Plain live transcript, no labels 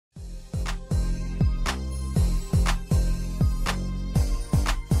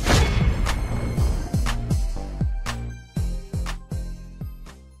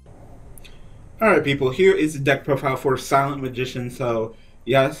Alright people, here is the deck profile for Silent Magician. So,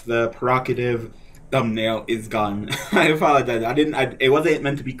 yes, the provocative thumbnail is gone. I apologize. It wasn't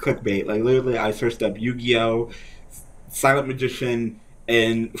meant to be clickbait. Like, literally, I searched up Yu-Gi-Oh! Silent Magician,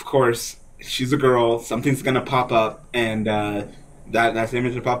 and of course, she's a girl, something's gonna pop up, and that's the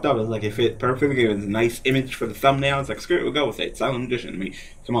image that popped up. It was like, it fit perfectly. It was a nice image for the thumbnail. It's like, screw it, we'll go with it. Silent Magician. I mean,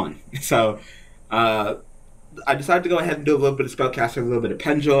 come on. So, I decided to go ahead and do a little bit of Spellcaster, a little bit of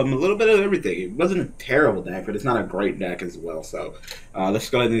Pendulum, a little bit of everything. It wasn't a terrible deck, but it's not a great deck as well. So let's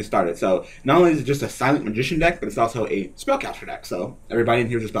go ahead and get started. So not only is it just a Silent Magician deck, but it's also a Spellcaster deck. So everybody in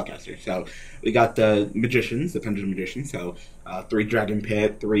here is a Spellcaster. So we got the Magicians, the Pendulum Magicians. So 3 Dragon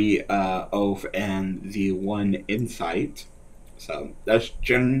Pit, 3 Oath, and the 1 Insight. So that's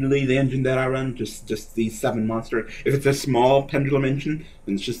generally the engine that I run, just these 7 monsters. If it's a small Pendulum engine,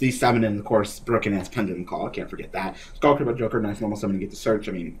 then it's just these 7, and of course, broken ass Pendulum Call. I can't forget that. Skull Cripple Joker, nice normal summon to get the search.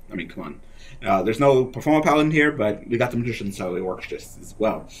 I mean, come on. There's no Performer Paladin here, but we got the Magician, so it works just as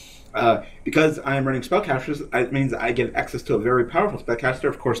well. Because I am running Spellcasters, it means I get access to a very powerful Spellcaster,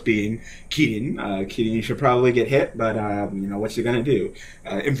 of course being Keating. Keating, you should probably get hit, but you know, what you gonna do?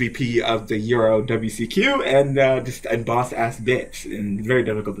 MVP of the Euro WCQ, and just a boss-ass bitch, and very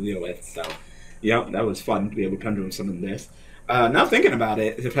difficult to deal with, so, yeah, that was fun to be able to Pendulum summon this. Now thinking about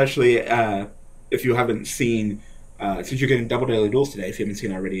it, especially if you haven't seen, since you're getting double Daily Duels today, if you haven't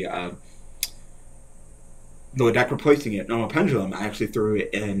seen already, the deck replacing it, normal Pendulum, I actually threw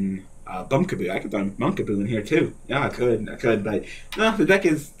it in Bumkaboo. I could throw Bumkaboo in here too. Yeah, I could, but no, the deck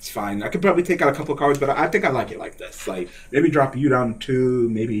is fine. I could probably take out a couple of cards, but I think I like it like this. Like, maybe drop you down 2,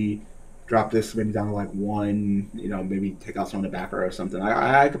 maybe drop this maybe down to like 1, you know, maybe take out some on the backer or something.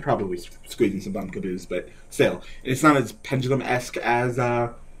 I could probably squeeze in some Bumkaboos, but still, it's not as Pendulum-esque as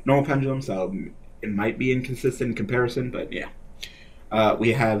normal Pendulum, so it might be inconsistent in comparison, but yeah.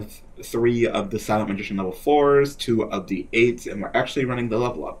 We have 3 of the Silent Magician level 4s, 2 of the 8s, and we're actually running the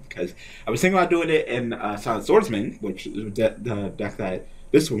level up because I was thinking about doing it in Silent Swordsman, which is the deck that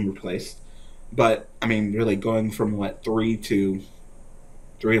this one replaced. But I mean, really going from what 3 to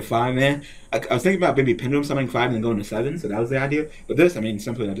 5, man. I was thinking about maybe Pendulum summoning 5 and then going to 7, so that was the idea. But this, I mean,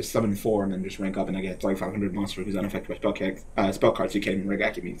 simply I just summon 4 and then just rank up, and I get 3,500 monster who's unaffected by spell cards. You can't even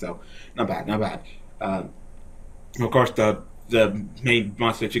regaki me, so not bad, not bad. Of course, the main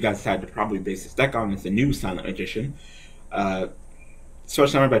monster that you guys decided to probably base this deck on is the new Silent Magician.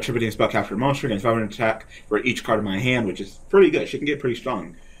 Switch summon by tributing a spellcaster monster against 500 attack for each card in my hand, which is pretty good. She can get pretty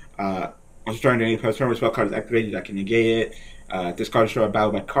strong. Once during any post turn where spell card is activated, I can negate it. This card is destroyed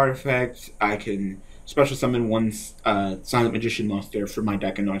by card effect. I can special summon 1 Silent Magician monster from my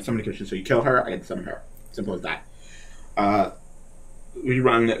deck and non summon condition. So you kill her, I can summon her. Simple as that. We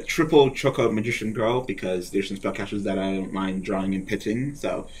run triple Choco Magician Girl because there's some spellcasters that I don't mind drawing and pitching,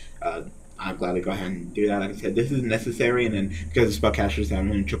 so I'm glad to go ahead and do that. Like I said, this is necessary, and then because the spellcasters that I'm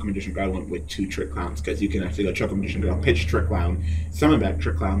running Choco Magician Girl, I went with 2 Trick Clowns because you can actually go Choco Magician Girl, pitch Trick Clown, summon back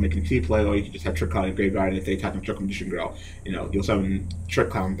Trick Clown, make an key play, or you can just have Trick Clown in graveyard, and if they attack on Choco Magician Girl, you know, you'll summon Trick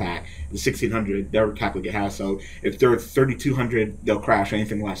Clown back. The 1600, their attack will get half, so if they're 3200, they'll crash,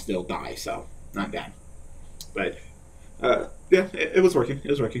 anything less, they'll die, so not bad. But, yeah, it was working. It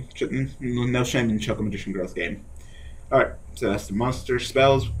was working. No shame in Choco Magician Girl's game. Alright, so that's the monster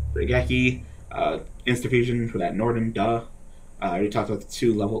spells. Regeki, Insta-Fusion for that Norden, duh. I already talked about the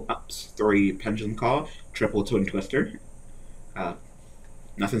 2 level ups. 3 Pendulum Call, triple Twin Twister.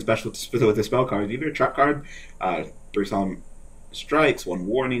 Nothing special with the spell cards either. Trap card, 3 Solemn Strikes, 1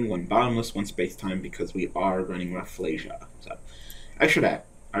 Warning, 1 Bottomless, 1 Space Time because we are running Rafflesia. So, extra that.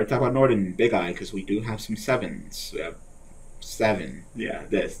 I already talked about Norden, Big Eye, because we do have some 7s. We have 7. Yeah,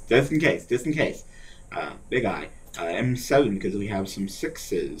 just in case. Big Eye. M7 because we have some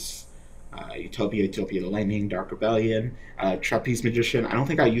 6s. Utopia Lightning, Dark Rebellion, Trapeze Magician. I don't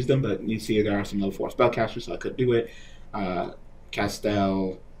think I used them, but you see there are some level 4 spellcasters, so I could do it.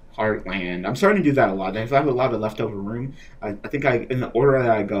 Castel, Heartland. I'm starting to do that a lot. If I have a lot of leftover room, I think in the order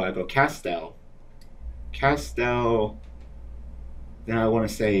that I go Castel, then I want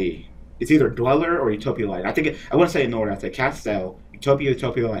to say it's either Dweller or Utopia Lightning. I want to say in order. I say Castel,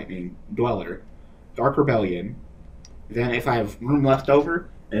 Utopia Lightning, Dweller, Dark Rebellion. Then if I have room left over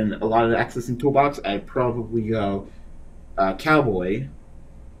and a lot of access in toolbox, I'd probably go Cowboy,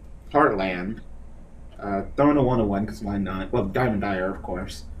 Heartland, throw in a 101 because why not? Well, Diamond Dyer, of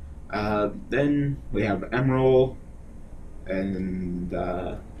course. Then we have Emerald, and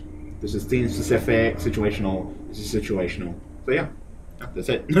this is theme specific, situational. This is situational. So yeah, that's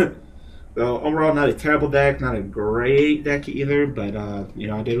it. So overall, not a terrible deck, not a great deck either, but you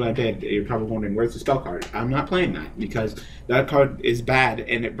know, I did what I did. You're probably wondering where's the spell card. I'm not playing that because that card is bad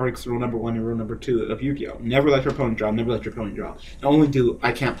and it breaks rule number 1 and rule number 2 of Yu-Gi-Oh. Never let your opponent draw. Never let your opponent draw. Not only do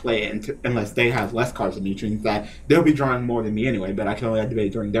I can't play it unless they have less cards than me, which means that they'll be drawing more than me anyway. But I can only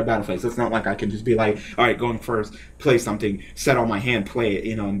activate during their battle phase. So it's not like I can just be like, all right, going first, play something, set on my hand, play it,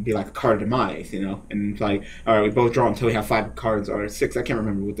 you know, and be like a card demise, you know, and it's like, all right, we both draw until we have 5 cards or 6. I can't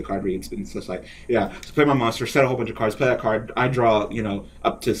remember what the card reads, but it's just like, yeah. So play my monster, set a whole bunch of cards, play that card. I draw, you know,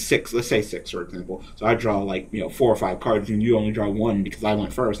 up to 6. Let's say 6, for example. So I draw like, you know, 4 or 5 cards, and you only draw 1 because I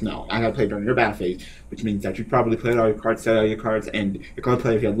went first. No, I gotta play during your battle phase, which means that you probably played all your cards, set all your cards, and you're gonna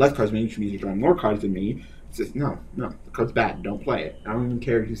play if you have less cards than me, which means you're drawing more cards than me. It's just, no, the card's bad. Don't play it. I don't even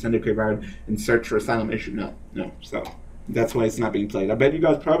care if you send a graveyard and search for Asylum Issue. No. So that's why it's not being played. I bet you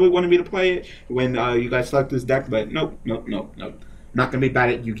guys probably wanted me to play it when you guys select this deck, but nope. Not gonna be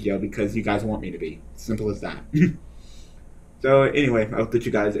bad at Yu-Gi-Oh because you guys want me to be. Simple as that. So anyway, I hope that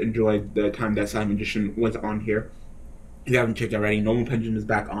you guys enjoyed the time that Simon Edition was on here. If you haven't checked already, Normal Pendulum is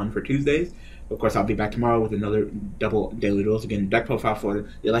back on for Tuesdays. Of course, I'll be back tomorrow with another double Daily Duels. Again, deck profile for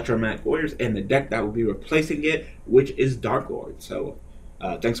the Electromagnetic Warriors and the deck that will be replacing it, which is Darklord. So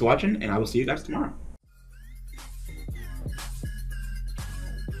thanks for watching, and I will see you guys tomorrow.